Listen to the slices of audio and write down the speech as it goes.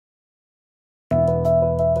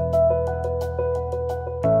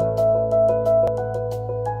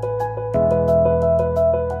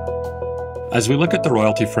As we look at the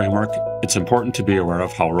royalty framework, it's important to be aware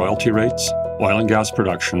of how royalty rates, oil and gas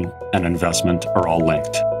production, and investment are all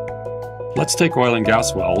linked. Let's take oil and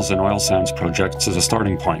gas wells and oil sands projects as a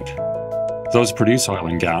starting point. Those produce oil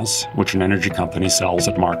and gas, which an energy company sells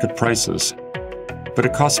at market prices. But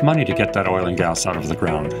it costs money to get that oil and gas out of the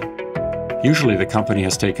ground. Usually the company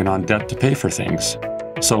has taken on debt to pay for things,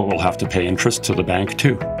 so it will have to pay interest to the bank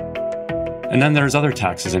too. And then there's other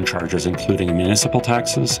taxes and charges, including municipal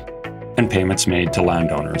taxes and payments made to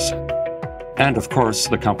landowners. And of course,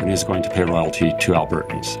 the company is going to pay royalty to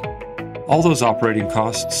Albertans. All those operating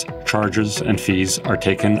costs, charges, and fees are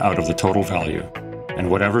taken out of the total value, and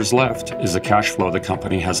whatever's left is the cash flow the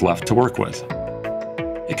company has left to work with.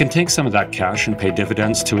 It can take some of that cash and pay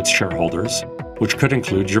dividends to its shareholders, which could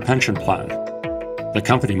include your pension plan. The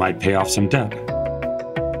company might pay off some debt.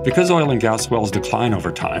 Because oil and gas wells decline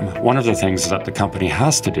over time, one of the things that the company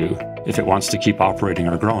has to do, if it wants to keep operating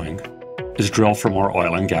or growing, is drill for more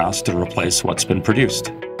oil and gas to replace what's been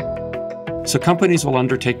produced. So companies will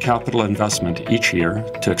undertake capital investment each year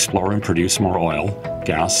to explore and produce more oil,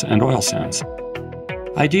 gas, and oil sands.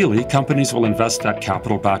 Ideally, companies will invest that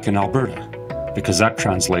capital back in Alberta, because that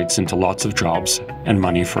translates into lots of jobs and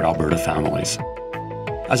money for Alberta families.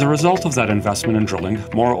 As a result of that investment in drilling,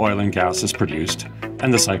 more oil and gas is produced,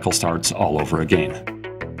 and the cycle starts all over again.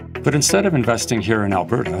 But instead of investing here in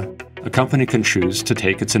Alberta, a company can choose to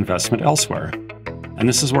take its investment elsewhere. And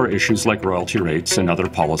this is where issues like royalty rates and other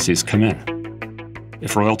policies come in.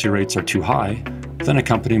 If royalty rates are too high, then a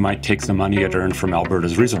company might take the money it earned from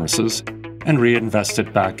Alberta's resources and reinvest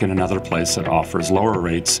it back in another place that offers lower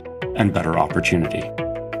rates and better opportunity.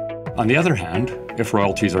 On the other hand, if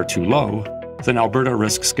royalties are too low, then Alberta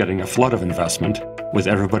risks getting a flood of investment with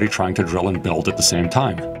everybody trying to drill and build at the same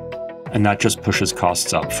time. And that just pushes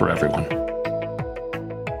costs up for everyone.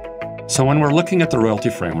 So when we're looking at the royalty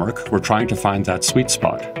framework, we're trying to find that sweet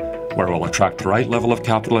spot where we'll attract the right level of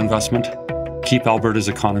capital investment, keep Alberta's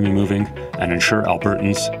economy moving, and ensure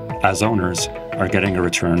Albertans, as owners, are getting a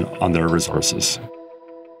return on their resources.